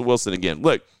prime Russell Wilson again.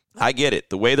 Look, I get it.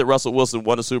 The way that Russell Wilson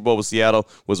won the Super Bowl with Seattle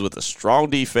was with a strong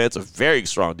defense, a very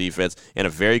strong defense, and a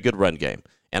very good run game.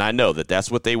 And I know that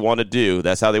that's what they want to do.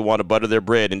 That's how they want to butter their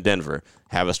bread in Denver.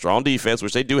 Have a strong defense,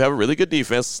 which they do have a really good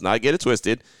defense. Let's not get it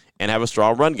twisted, and have a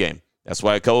strong run game. That's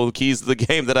why a couple of the keys to the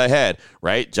game that I had,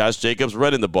 right? Josh Jacobs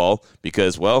running the ball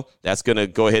because, well, that's going to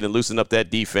go ahead and loosen up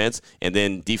that defense and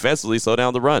then defensively slow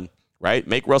down the run, right?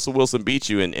 Make Russell Wilson beat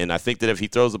you, and I think that if he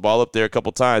throws the ball up there a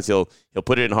couple times, he'll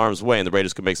put it in harm's way and the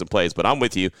Raiders can make some plays. But I'm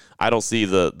with you. I don't see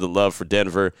the love for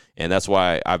Denver, and that's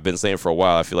why I've been saying for a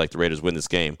while I feel like the Raiders win this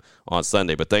game on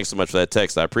Sunday. But thanks so much for that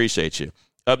text. I appreciate you.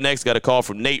 Up next, got a call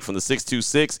from Nate from the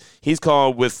 626. He's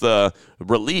calling with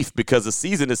relief because the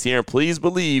season is here, and please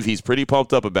believe he's pretty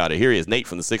pumped up about it. Here he is, Nate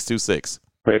from the 626.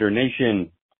 Raider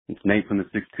Nation, it's Nate from the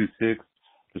 626.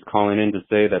 Just calling in to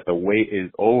say that the wait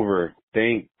is over.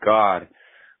 Thank God.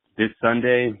 This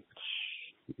Sunday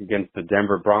against the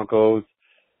Denver Broncos,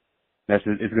 it's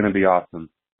going to be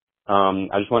awesome.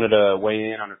 I just wanted to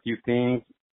weigh in on a few things.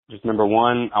 Just number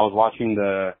one, I was watching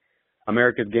the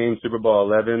America's game, Super Bowl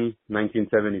 11,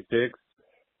 1976.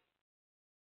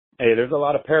 Hey, there's a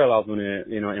lot of parallels when it,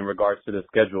 in regards to the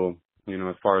schedule,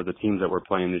 as far as the teams that we're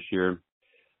playing this year.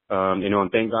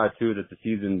 And thank God too that the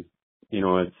season,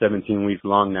 it's 17 weeks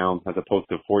long now as opposed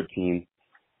to 14.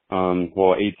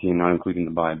 18, not including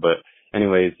the bye. But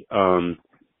anyways, I'm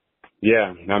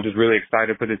just really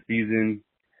excited for this season.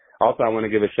 Also, I want to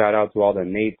give a shout out to all the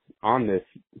Nates on this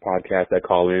podcast that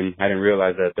call in. I didn't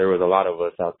realize that there was a lot of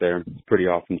us out there. It's pretty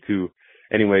awesome too.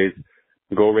 Anyways,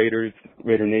 go Raiders,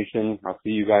 Raider Nation. I'll see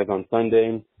you guys on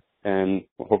Sunday. And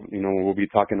hope, we'll be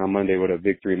talking on Monday with a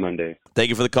Victory Monday. Thank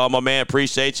you for the call, my man.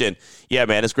 Appreciate you. And yeah,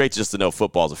 man, it's great just to know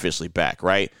football's officially back,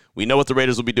 right? We know what the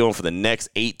Raiders will be doing for the next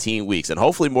 18 weeks, and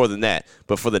hopefully more than that.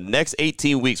 But for the next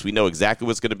 18 weeks, we know exactly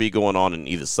what's going to be going on in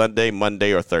either Sunday,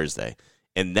 Monday, or Thursday.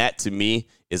 And that, to me,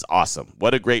 is awesome.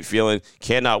 What a great feeling.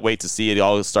 Cannot wait to see it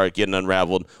all start getting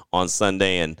unraveled on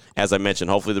Sunday. And as I mentioned,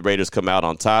 hopefully the Raiders come out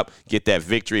on top, get that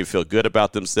victory, and feel good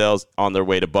about themselves on their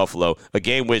way to Buffalo. A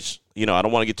game which, I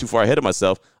don't want to get too far ahead of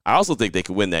myself. I also think they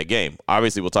could win that game.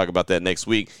 Obviously, we'll talk about that next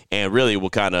week. And really, we'll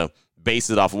kind of base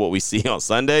it off of what we see on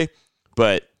Sunday.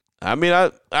 But I mean,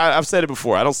 I've said it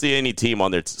before. I don't see any team on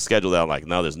their schedule that I'm like,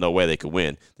 no, there's no way they could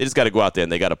win. They just got to go out there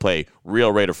and they got to play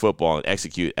real Raider football and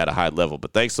execute at a high level.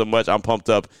 But thanks so much. I'm pumped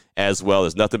up as well.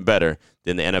 There's nothing better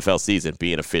than the NFL season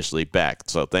being officially back.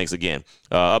 So thanks again.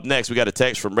 Up next, we got a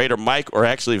text from Raider Mike, or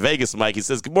actually Vegas Mike. He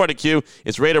says, good morning, Q.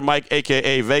 It's Raider Mike,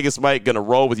 a.k.a. Vegas Mike, going to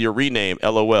roll with your rename,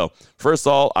 LOL. First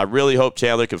of all, I really hope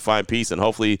Chandler can find peace, and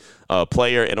hopefully a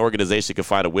player and organization can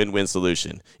find a win-win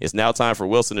solution. It's now time for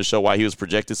Wilson to show why he was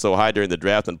projected so high during the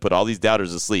draft and put all these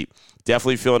doubters to sleep.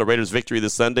 Definitely feeling a Raiders victory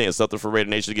this Sunday and something for Raider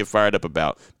Nation to get fired up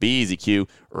about. Be easy, Q.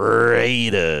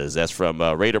 Raiders. That's from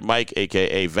Raider Mike,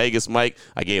 a.k.a. Vegas Mike.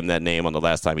 I gave him that name on the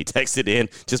last time he texted in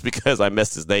just because I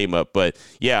messed his name up. But,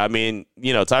 yeah, I mean,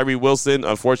 Tyree Wilson,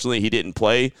 unfortunately, he didn't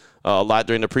play a lot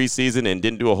during the preseason and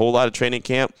didn't do a whole lot of training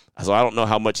camp. So I don't know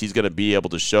how much he's going to be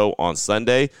able to show on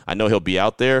Sunday. I know he'll be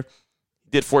out there.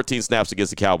 Did 14 snaps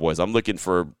against the Cowboys. I'm looking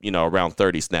for, around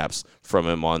 30 snaps from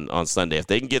him on Sunday. If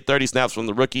they can get 30 snaps from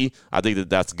the rookie, I think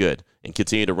that's good and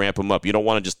continue to ramp him up. You don't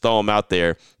want to just throw him out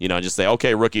there, and just say,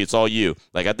 okay, rookie, it's all you.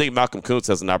 Like, I think Malcolm Kuntz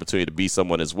has an opportunity to be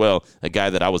someone as well, a guy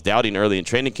that I was doubting early in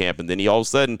training camp, and then he all of a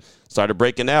sudden started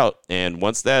breaking out. And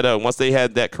once they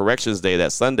had that corrections day,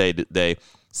 that Sunday day,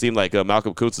 seemed like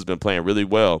Malcolm Kuntz has been playing really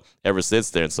well ever since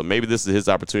then. So maybe this is his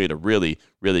opportunity to really,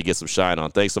 really get some shine on.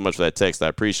 Thanks so much for that text. I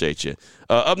appreciate you.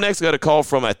 Up next, I got a call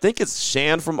from, I think it's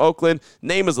Shan from Oakland.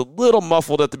 Name is a little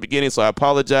muffled at the beginning, so I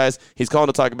apologize. He's calling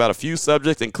to talk about a few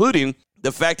subjects, including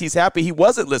the fact he's happy he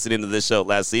wasn't listening to this show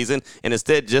last season and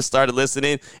instead just started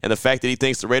listening, and the fact that he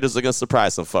thinks the Raiders are going to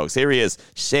surprise some folks. Here he is,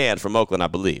 Shan from Oakland, I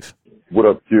believe. What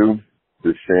up, Q?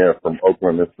 This Shan from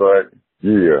Oakland this side.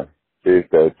 Yeah. It's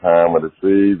that time of the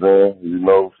season,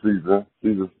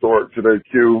 season start today,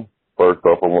 Q. First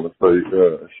off, I want to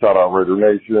say, shout out Raider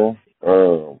Nation.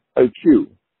 Hey, Q,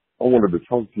 I wanted to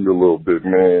talk to you a little bit,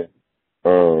 man.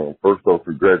 First off,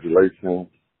 congratulations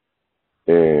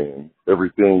and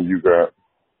everything you got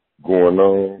going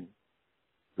on,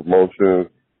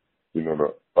 promotions,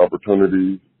 the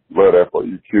opportunities. Love that for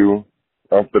you, Q.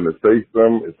 I'm finna say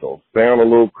something. It's gonna sound a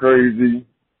little crazy,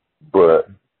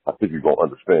 but I think you're gonna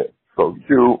understand. So,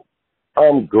 Q,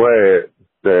 I'm glad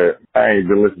that I ain't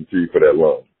been listening to you for that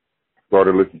long.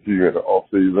 started listening to you in the off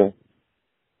season,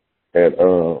 and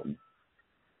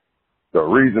the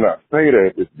reason I say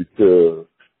that is because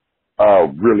I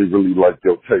really, really like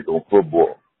your take on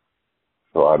football.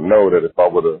 So I know that if I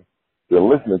would have been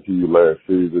listening to you last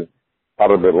season,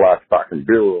 I'd have been lock, stock, and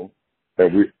barrel,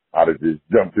 and I'd have just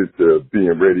jumped into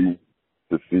being ready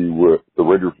to see what the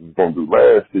Raiders was going to do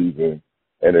last season,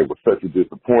 and it was such a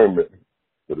disappointment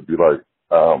that it'd be like,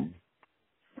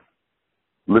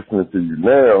 listening to you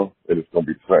now, and it's going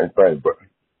to be the same thing. But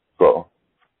so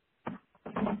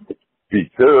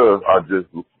because I just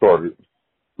started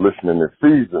listening this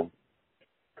season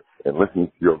and listening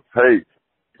to your take,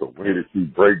 the way that you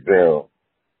break down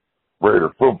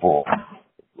Raider football,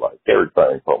 like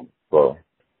everything from me. So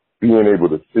being able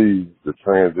to see the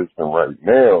transition right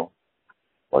now,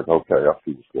 like, okay, I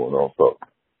see what's going on. So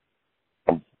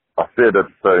I said that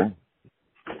to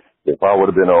say, if I would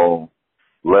have been on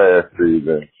last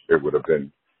season, it would have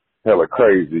been hella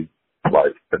crazy,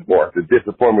 like, as far as the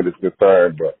disappointment is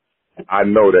concerned, but I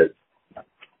know that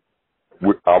we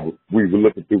were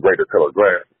looking through Raider color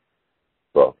glass.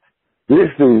 So this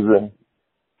season,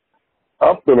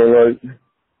 I'm feeling like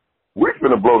we're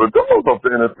going to blow the doors off the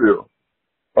NFL.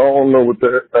 I don't know what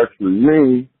that actually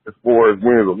means as far as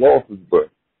wins or losses, but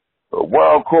the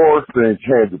wild card seems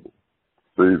tangible.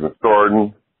 Season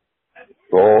starting,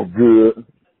 it's all good.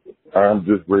 I'm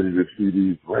just ready to see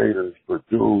these Raiders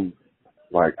produce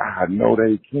like I know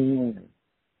they can.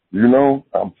 You know,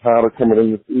 I'm tired of coming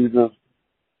in the season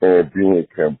and being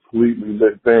completely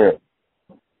let down.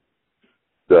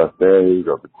 Josh Daniels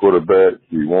got the quarterback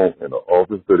he wants and the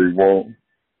offense that he wants.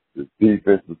 The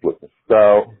defense is looking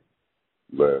stout.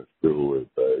 Let's do it,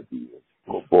 baby.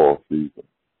 Football season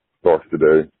starts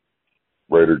today.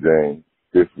 Raider game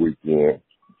this weekend.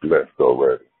 Let's go,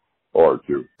 Raiders.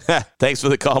 R2. Thanks for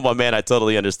the call, my man. I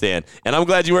totally understand. And I'm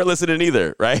glad you weren't listening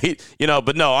either, right?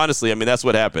 But no, honestly, I mean, that's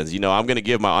what happens. I'm going to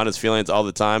give my honest feelings all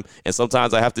the time. And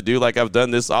sometimes I have to do like I've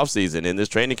done this offseason, in this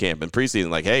training camp and preseason.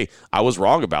 Like, hey, I was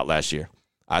wrong about last year.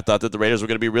 I thought that the Raiders were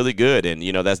going to be really good. And,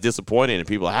 that's disappointing. And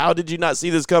people, how did you not see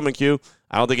this coming, Q?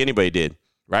 I don't think anybody did,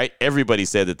 right? Everybody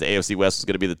said that the AFC West was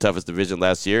going to be the toughest division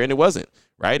last year, and it wasn't.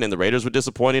 Right, and the Raiders were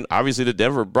disappointing. Obviously, the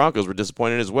Denver Broncos were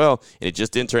disappointing as well, and it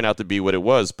just didn't turn out to be what it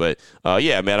was. But,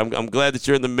 yeah, man, I'm glad that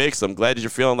you're in the mix. I'm glad that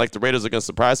you're feeling like the Raiders are going to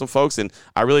surprise some folks, and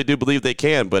I really do believe they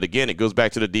can. But, again, it goes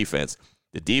back to the defense.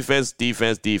 The defense.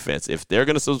 If they're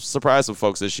going to surprise some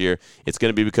folks this year, it's going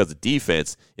to be because the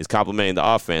defense is complementing the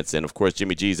offense. And, of course,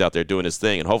 Jimmy G's out there doing his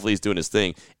thing, and hopefully he's doing his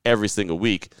thing every single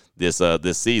week this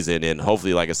season. And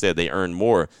hopefully, like I said, they earn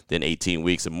more than 18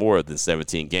 weeks and more than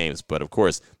 17 games. But, of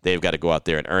course, they've got to go out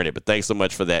there and earn it. But thanks so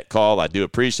much for that call. I do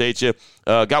appreciate you.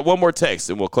 Got one more text,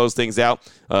 and we'll close things out.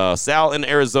 Sal in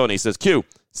Arizona, he says, Q,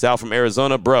 Sal from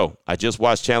Arizona, bro, I just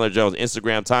watched Chandler Jones'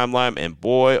 Instagram timeline, and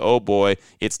boy, oh boy,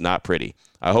 it's not pretty.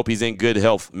 I hope he's in good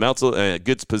health,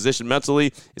 good position mentally.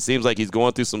 It seems like he's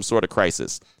going through some sort of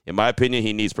crisis. In my opinion,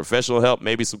 he needs professional help,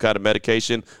 maybe some kind of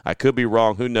medication. I could be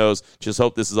wrong. Who knows? Just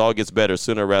hope this all gets better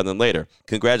sooner rather than later.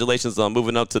 Congratulations on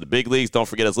moving up to the big leagues. Don't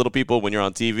forget, as little people, when you're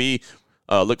on TV,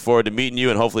 look forward to meeting you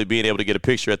and hopefully being able to get a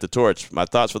picture at the Torch. My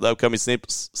thoughts for the upcoming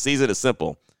season is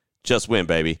simple. Just win,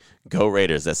 baby. Go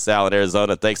Raiders. That's Sal in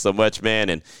Arizona. Thanks so much, man.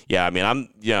 And yeah, I mean,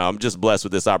 I'm just blessed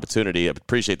with this opportunity. I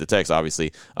appreciate the text,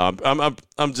 obviously.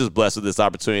 I'm just blessed with this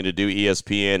opportunity to do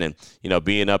ESPN, and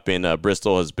being up in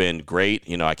Bristol has been great.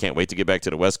 I can't wait to get back to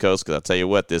the West Coast, because I'll tell you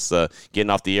what, this getting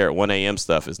off the air at 1 a.m.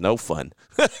 stuff is no fun.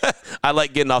 I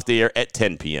like getting off the air at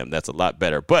 10 p.m. That's a lot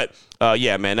better. But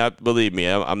yeah, man, believe me,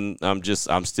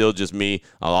 I'm still just me.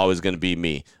 I'm always going to be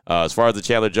me. As far as the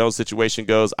Chandler Jones situation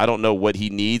goes, I don't know what he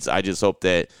needs. I just hope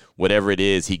that whatever it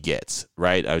is, he gets,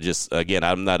 right?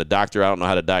 I'm not a doctor. I don't know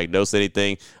how to diagnose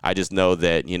anything. I just know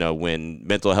that, when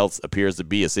mental health appears to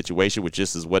be a situation, which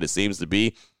just is what it seems to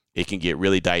be, it can get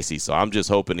really dicey. So I'm just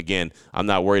hoping, again, I'm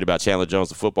not worried about Chandler Jones,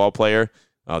 the football player.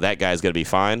 That guy's going to be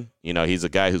fine. He's a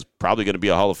guy who's probably going to be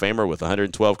a Hall of Famer with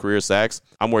 112 career sacks.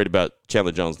 I'm worried about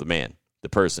Chandler Jones, the man, the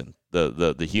person,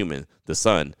 the human, the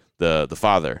son, the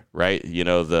father, right?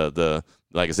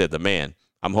 Like I said, the man.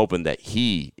 I'm hoping that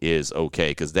he is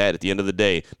okay, because that, at the end of the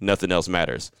day, nothing else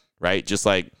matters, right? Just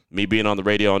like me being on the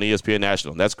radio on ESPN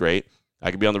National, that's great.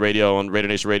 I could be on the radio on Raider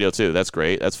Nation Radio too. That's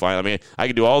great. That's fine. I mean, I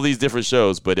can do all these different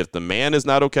shows, but if the man is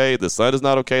not okay, the son is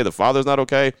not okay, the father's not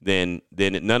okay, then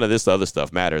none of this other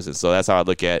stuff matters. And so that's how I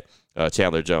look at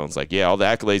Chandler Jones. Like, yeah, all the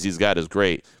accolades he's got is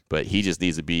great, but he just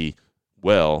needs to be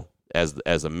well as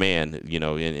a man,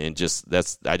 and just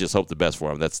I just hope the best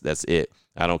for him. That's it.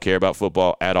 I don't care about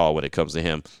football at all when it comes to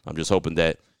him. I'm just hoping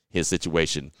that his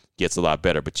situation gets a lot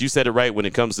better. But you said it right when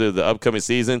it comes to the upcoming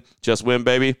season. Just win,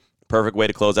 baby. perfect way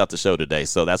to close out the show today.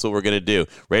 So that's what we're going to do.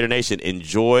 Raider Nation,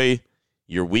 enjoy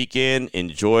your weekend.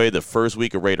 Enjoy the first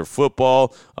week of Raider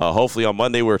football. Hopefully on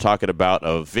Monday we're talking about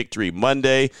a Victory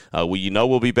Monday.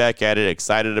 We'll be back at it.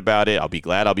 Excited about it. I'll be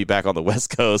glad I'll be back on the West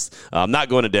Coast. I'm not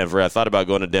going to Denver. I thought about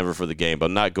going to Denver for the game, but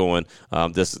I'm not going.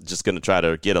 Just going to try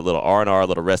to get a little R&R, a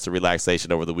little rest and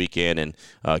relaxation over the weekend, and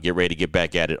get ready to get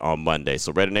back at it on Monday.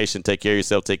 So Raider Nation, take care of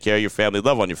yourself. Take care of your family.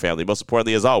 Love on your family. Most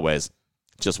importantly, as always,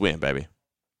 just win, baby.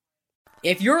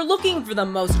 If you're looking for the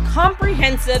most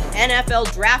comprehensive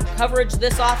NFL draft coverage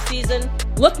this offseason,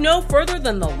 look no further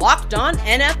than the Locked On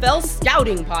NFL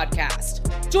Scouting Podcast.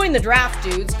 Join the draft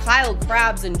dudes, Kyle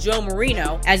Krabs and Joe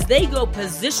Marino, as they go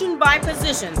position by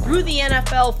position through the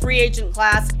NFL free agent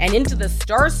class and into the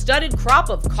star-studded crop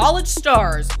of college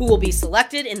stars who will be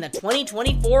selected in the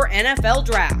 2024 NFL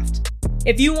Draft.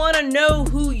 If you want to know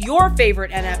who your favorite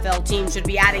NFL team should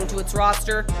be adding to its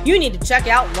roster, you need to check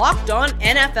out Locked On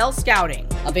NFL Scouting,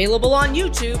 available on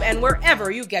YouTube and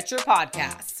wherever you get your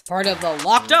podcasts. Part of the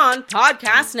Locked On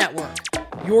Podcast Network,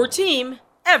 your team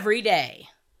every day.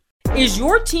 Is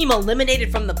your team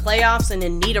eliminated from the playoffs and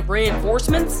in need of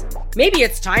reinforcements? Maybe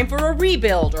it's time for a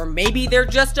rebuild, or maybe they're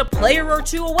just a player or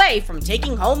two away from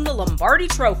taking home the Lombardi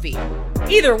Trophy.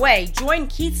 Either way, join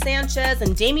Keith Sanchez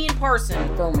and Damian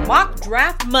Parson for Mock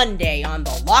Draft Monday on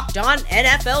the Locked On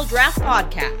NFL Draft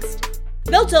Podcast.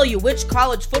 They'll tell you which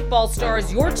college football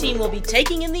stars your team will be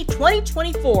taking in the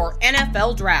 2024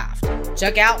 NFL Draft.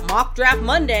 Check out Mock Draft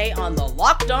Monday on the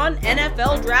Locked On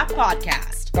NFL Draft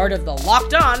Podcast, part of the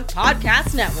Locked On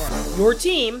Podcast Network, your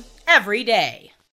team every day.